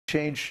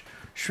change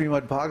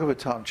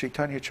Śrīmad-Bhāgavatam,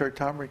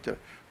 Caitanya-caritāmṛta,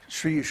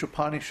 Sri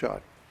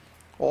Upanishad,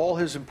 all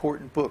his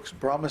important books,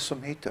 Brahma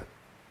Samhita.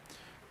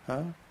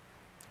 Huh?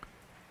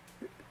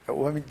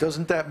 Well, I mean,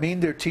 doesn't that mean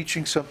they're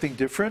teaching something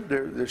different?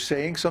 They're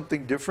saying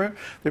something different?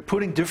 They're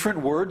putting different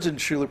words in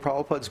Srila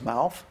Prabhupada's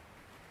mouth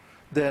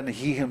than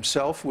he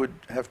himself would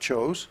have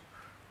chose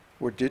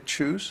or did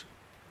choose?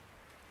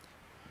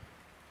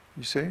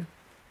 You see?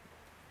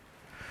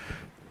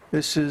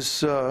 This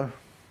is a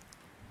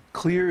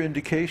clear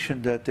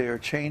indication that they are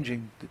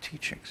changing the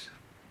teachings.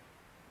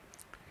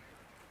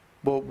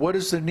 But what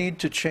is the need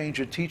to change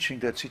a teaching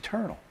that's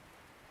eternal?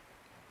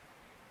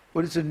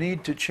 What is the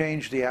need to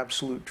change the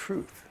absolute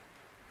truth?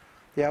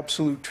 The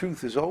absolute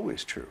truth is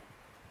always true.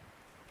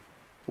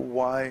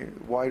 Why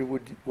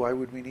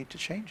would we need to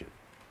change it?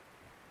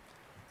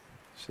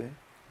 See?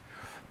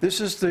 This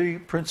is the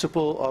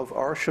principle of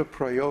Arsha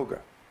Prayoga.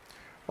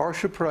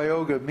 Arsha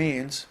Prayoga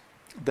means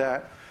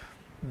that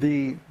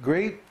the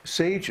great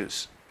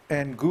sages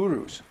and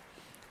gurus,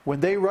 when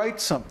they write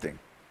something,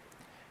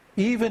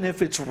 even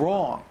if it's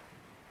wrong,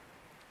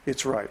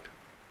 it's right.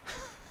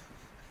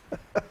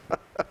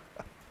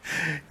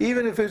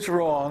 Even if it's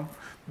wrong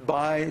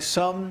by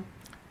some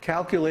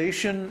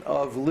calculation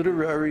of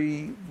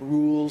literary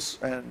rules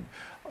and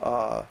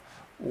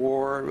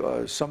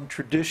or some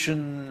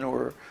tradition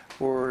or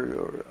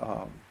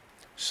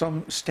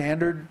some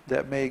standard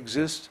that may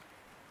exist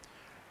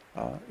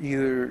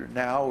either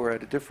now or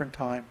at a different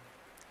time.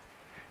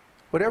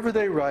 Whatever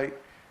they write,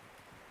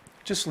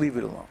 just leave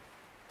it alone.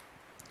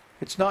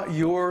 It's not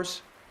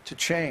yours to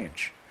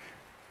change.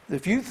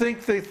 If you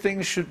think that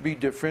things should be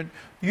different,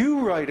 you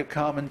write a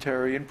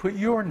commentary and put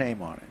your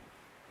name on it.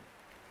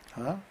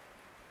 Huh?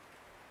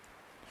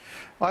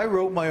 I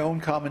wrote my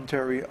own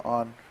commentary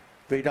on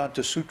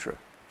Vedānta-sūtra,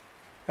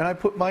 and I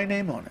put my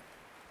name on it.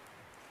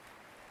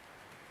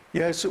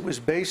 Yes, it was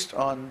based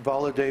on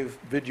Baladev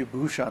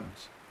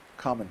Vidyabhushan's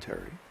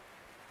commentary,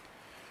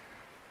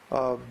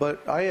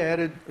 but I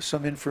added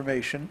some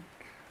information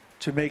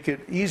to make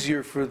it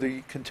easier for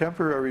the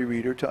contemporary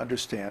reader to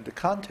understand the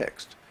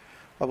context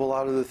of a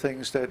lot of the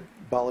things that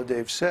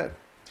Baladev said.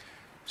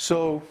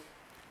 So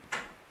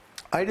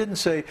I didn't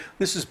say,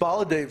 this is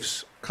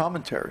Baladev's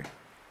commentary.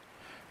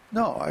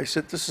 No, I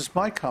said, this is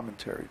my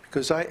commentary,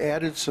 because I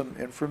added some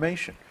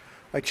information.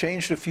 I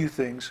changed a few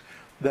things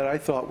that I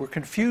thought were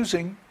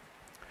confusing.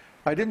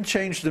 I didn't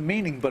change the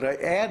meaning, but I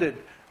added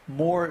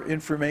more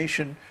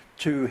information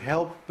to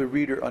help the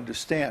reader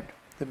understand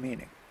the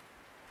meaning.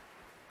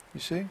 You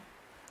see?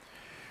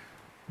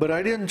 But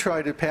I didn't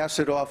try to pass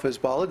it off as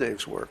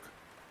Baladev's work.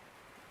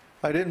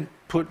 I didn't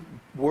put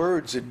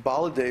words in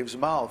Baladev's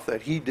mouth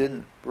that he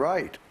didn't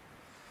write.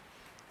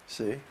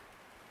 See?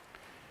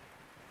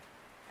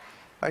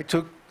 I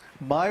took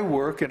my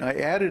work and I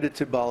added it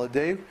to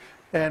Baladev,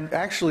 and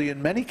actually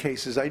in many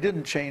cases I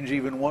didn't change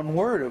even one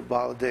word of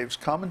Baladev's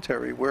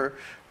commentary where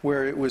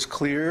it was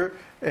clear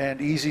and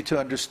easy to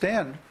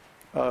understand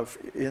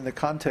in the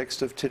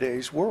context of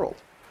today's world.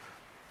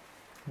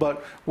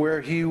 But where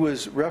he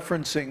was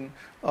referencing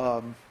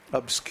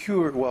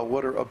obscure, well,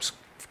 what are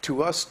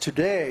to us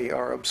today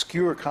are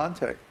obscure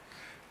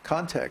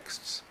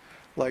contexts,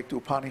 like the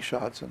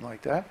Upanishads and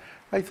like that,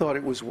 I thought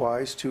it was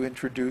wise to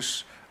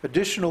introduce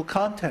additional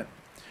content,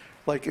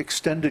 like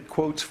extended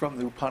quotes from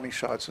the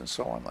Upanishads and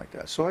so on like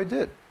that. So I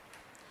did.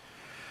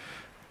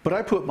 But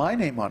I put my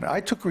name on it.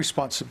 I took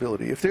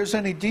responsibility. If there's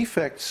any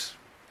defects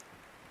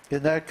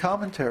in that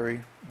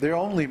commentary, they're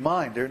only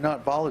mine. They're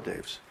not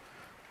Baladev's.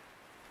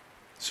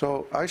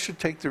 So I should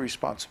take the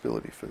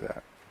responsibility for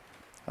that.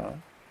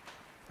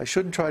 I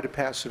shouldn't try to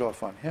pass it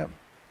off on him.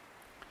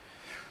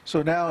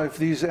 So now if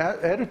these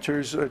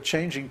editors are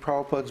changing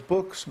Prabhupada's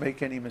books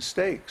make any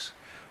mistakes,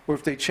 or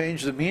if they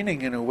change the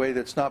meaning in a way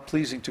that's not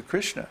pleasing to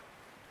Krishna,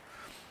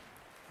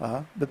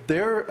 but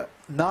they're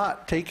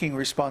not taking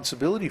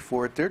responsibility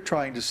for it. They're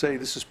trying to say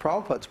this is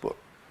Prabhupada's book.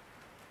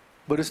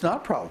 But it's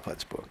not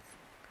Prabhupada's book.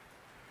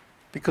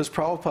 Because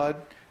Prabhupada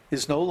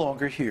is no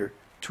longer here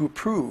to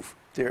approve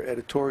their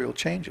editorial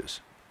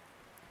changes.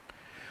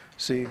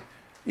 See,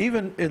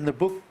 even in the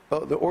book,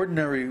 the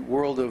ordinary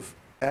world of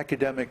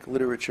academic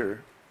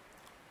literature,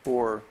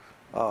 or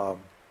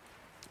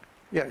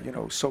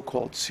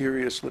so-called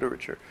serious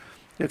literature,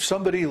 if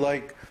somebody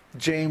like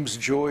James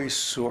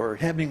Joyce or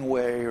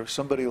Hemingway or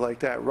somebody like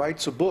that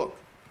writes a book,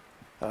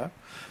 now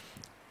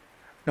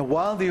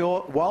while the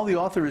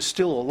author is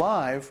still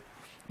alive,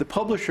 the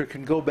publisher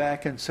can go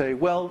back and say,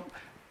 well,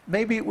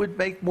 maybe it would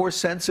make more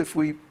sense if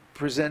we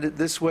present it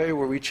this way,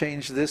 or we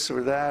change this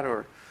or that,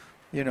 or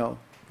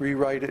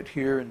rewrite it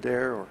here and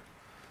there, or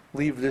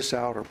leave this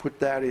out, or put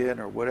that in,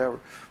 or whatever.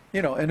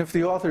 And if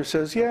the author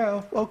says,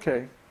 yeah,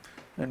 okay,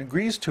 and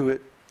agrees to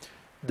it,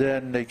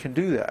 then they can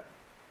do that.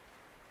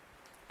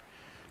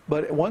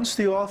 But once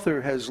the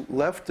author has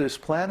left this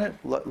planet,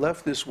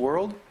 left this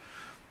world,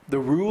 the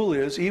rule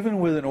is, even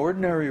with an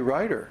ordinary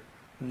writer,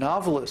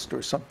 novelist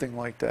or something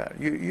like that,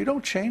 you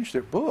don't change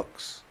their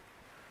books.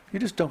 You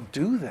just don't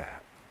do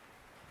that.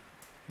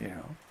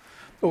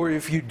 Or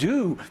if you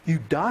do, you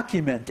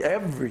document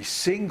every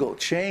single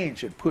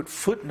change and put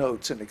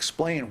footnotes and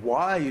explain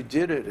why you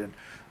did it. And,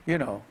 you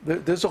know,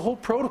 there's a whole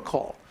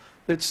protocol.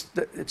 It's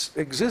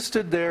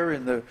existed there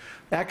in the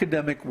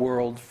academic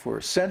world for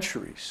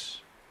centuries.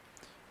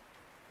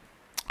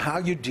 How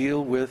you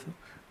deal with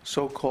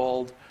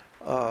so-called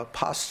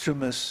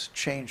posthumous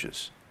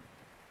changes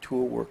to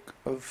a work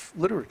of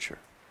literature.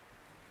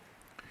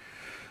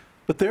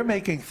 But they're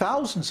making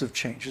thousands of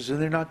changes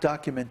and they're not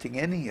documenting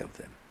any of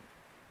them.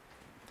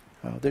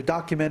 They're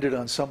documented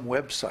on some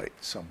website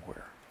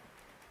somewhere,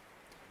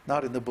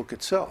 not in the book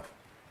itself.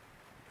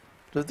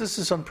 So this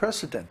is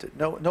unprecedented.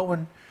 No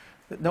one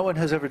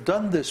has ever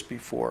done this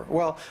before.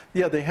 Well,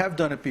 yeah, they have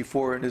done it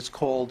before, and it's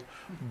called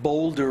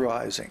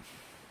boulderizing.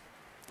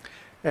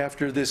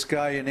 After this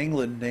guy in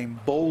England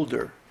named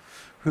Boulder,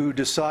 who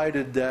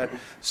decided that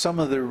some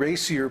of the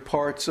racier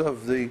parts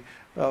of the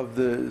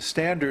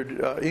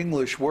standard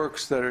English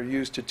works that are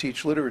used to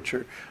teach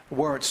literature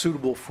weren't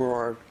suitable for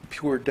our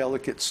pure,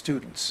 delicate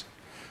students,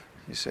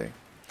 you see.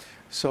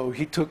 So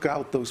he took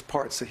out those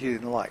parts that he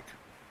didn't like.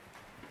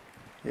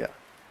 Yeah.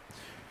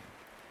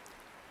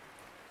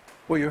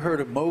 Well, you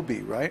heard of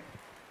Moby, right?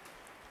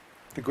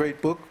 The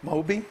great book,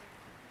 Moby?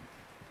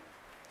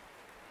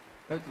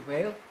 About the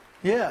whale?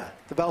 Yeah,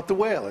 about the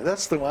whaler.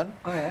 That's the one.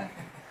 Oh, yeah?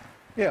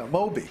 Yeah,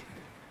 Moby.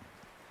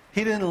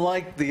 He didn't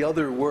like the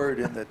other word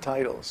in the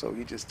title, so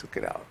he just took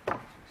it out.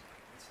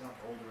 It's not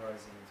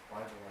boulderizing, it's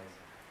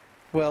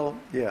Bibleizing. Well,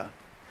 yeah.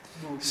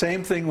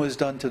 Same thing was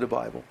done to the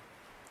Bible.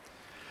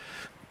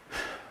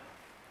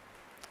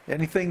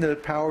 Anything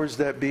that powers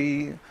that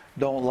be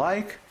don't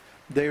like,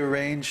 they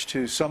arrange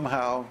to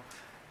somehow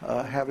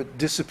have it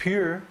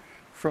disappear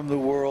from the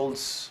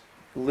world's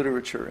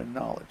literature and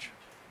knowledge.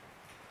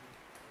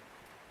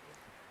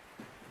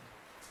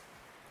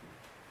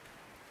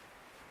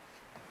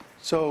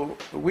 So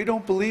we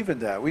don't believe in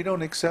that. We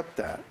don't accept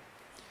that.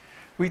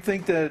 We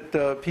think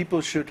that people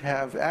should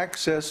have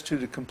access to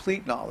the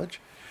complete knowledge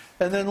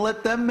and then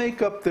let them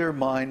make up their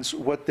minds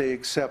what they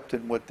accept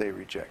and what they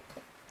reject.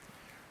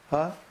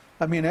 Huh?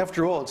 I mean,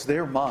 after all, it's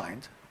their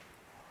mind.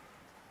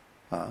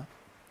 Huh?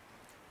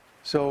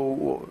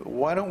 So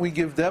why don't we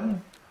give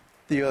them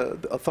the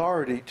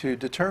authority to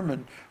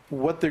determine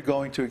what they're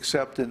going to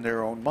accept in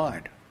their own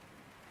mind?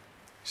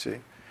 See?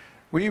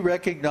 We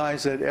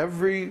recognize that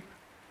every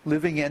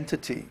living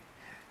entity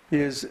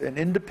is an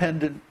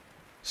independent,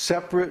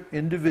 separate,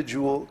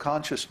 individual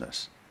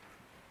consciousness,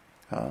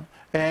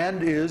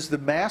 and is the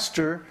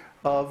master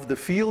of the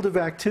field of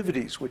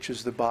activities, which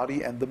is the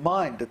body and the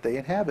mind that they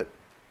inhabit.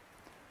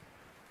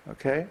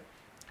 Okay?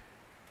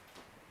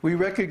 We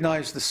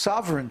recognize the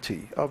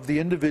sovereignty of the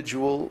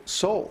individual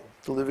soul,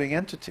 the living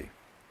entity,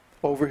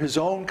 over his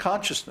own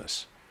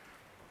consciousness.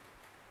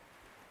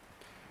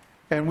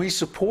 And we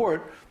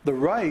support the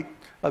right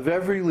of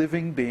every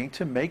living being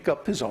to make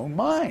up his own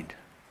mind.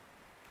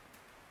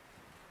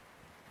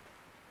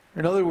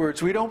 In other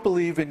words, we don't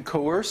believe in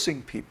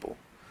coercing people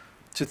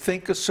to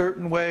think a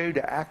certain way,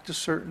 to act a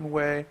certain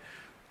way,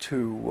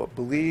 to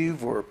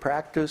believe or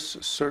practice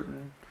a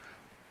certain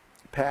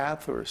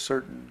path or a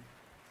certain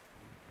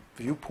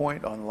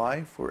viewpoint on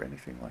life or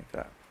anything like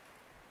that.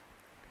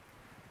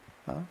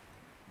 Huh?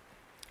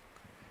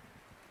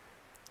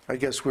 I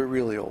guess we're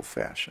really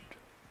old-fashioned.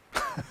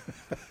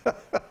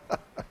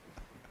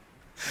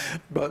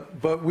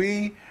 But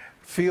we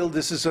feel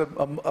this is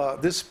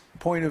this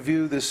point of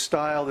view, this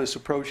style, this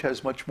approach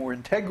has much more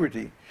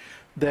integrity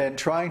than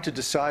trying to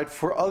decide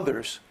for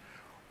others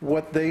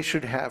what they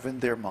should have in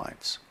their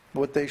minds,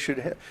 what they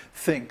should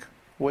think,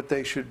 what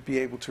they should be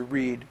able to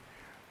read.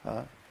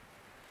 I'll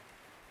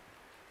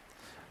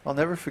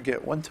never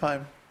forget one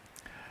time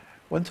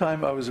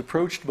I was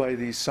approached by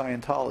these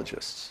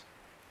Scientologists.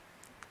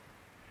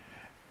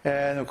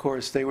 And of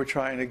course, they were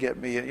trying to get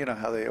me, you know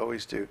how they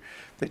always do.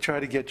 They try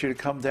to get you to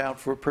come down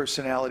for a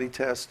personality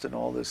test and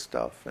all this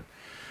stuff. And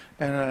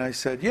then I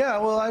said, yeah,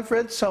 well, I've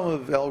read some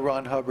of L.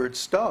 Ron Hubbard's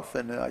stuff,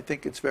 and I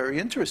think it's very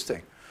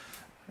interesting.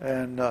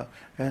 And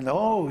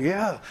oh,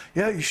 yeah,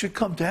 you should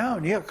come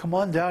down. Yeah, come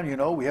on down, you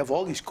know, we have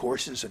all these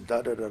courses and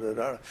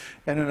da-da-da-da-da.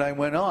 And then I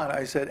went on.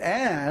 I said,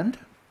 and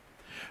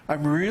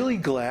I'm really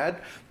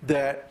glad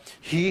that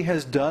he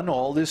has done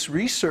all this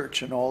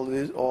research and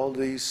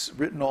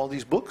written all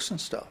these books and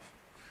stuff.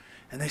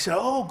 And they said,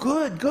 oh,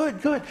 good.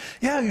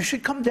 Yeah, you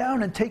should come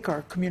down and take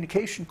our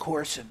communication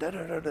course and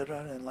da-da-da-da-da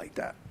and like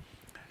that.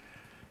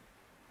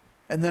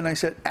 And then I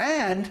said,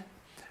 and,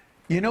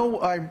 you know,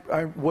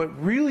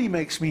 what really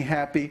makes me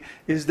happy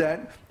is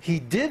that he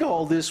did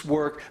all this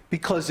work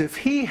because if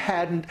he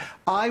hadn't,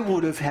 I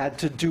would have had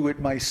to do it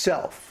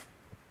myself.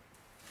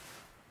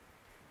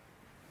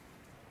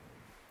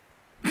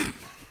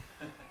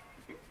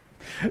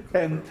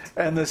 And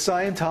the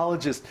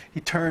Scientologist,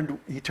 he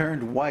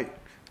turned white.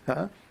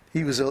 Huh?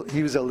 He was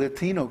a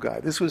Latino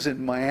guy. This was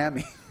in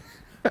Miami.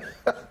 And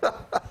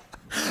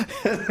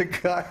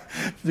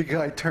the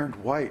guy turned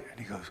white, and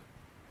he goes,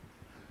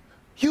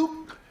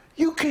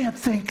 "You can't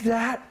think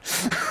that."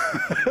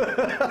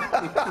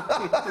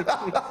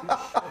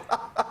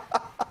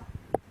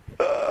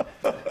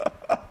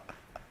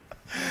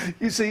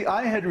 You see,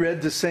 I had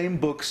read the same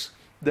books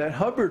that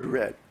Hubbard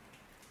read,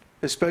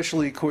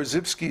 especially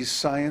Korzybski's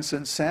Science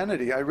and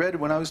Sanity. I read it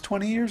when I was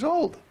 20 years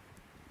old.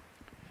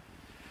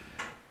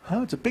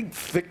 It's a big,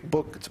 thick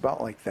book. It's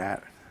about like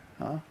that.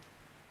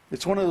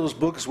 It's one of those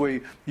books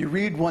where you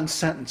read one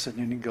sentence and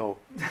then you go,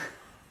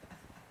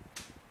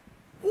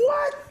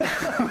 what?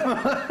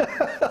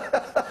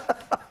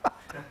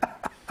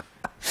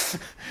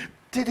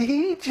 Did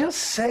he just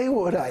say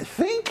what I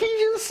think he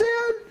just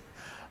said?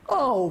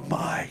 Oh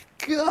my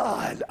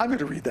God. I'm going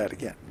to read that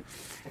again.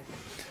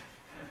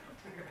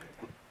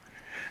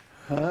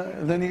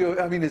 And then you go,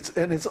 I mean, it's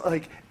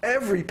like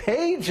every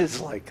page is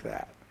like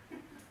that.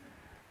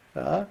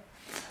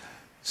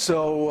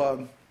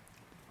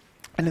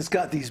 And it's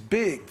got these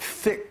big,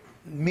 thick,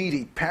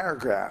 meaty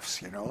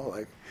paragraphs,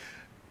 like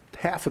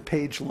half a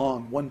page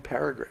long, one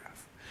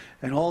paragraph.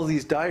 And all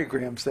these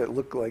diagrams that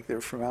look like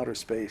they're from outer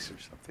space or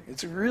something.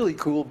 It's a really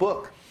cool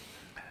book.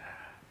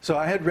 So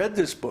I had read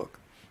this book,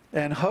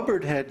 and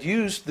Hubbard had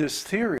used this theory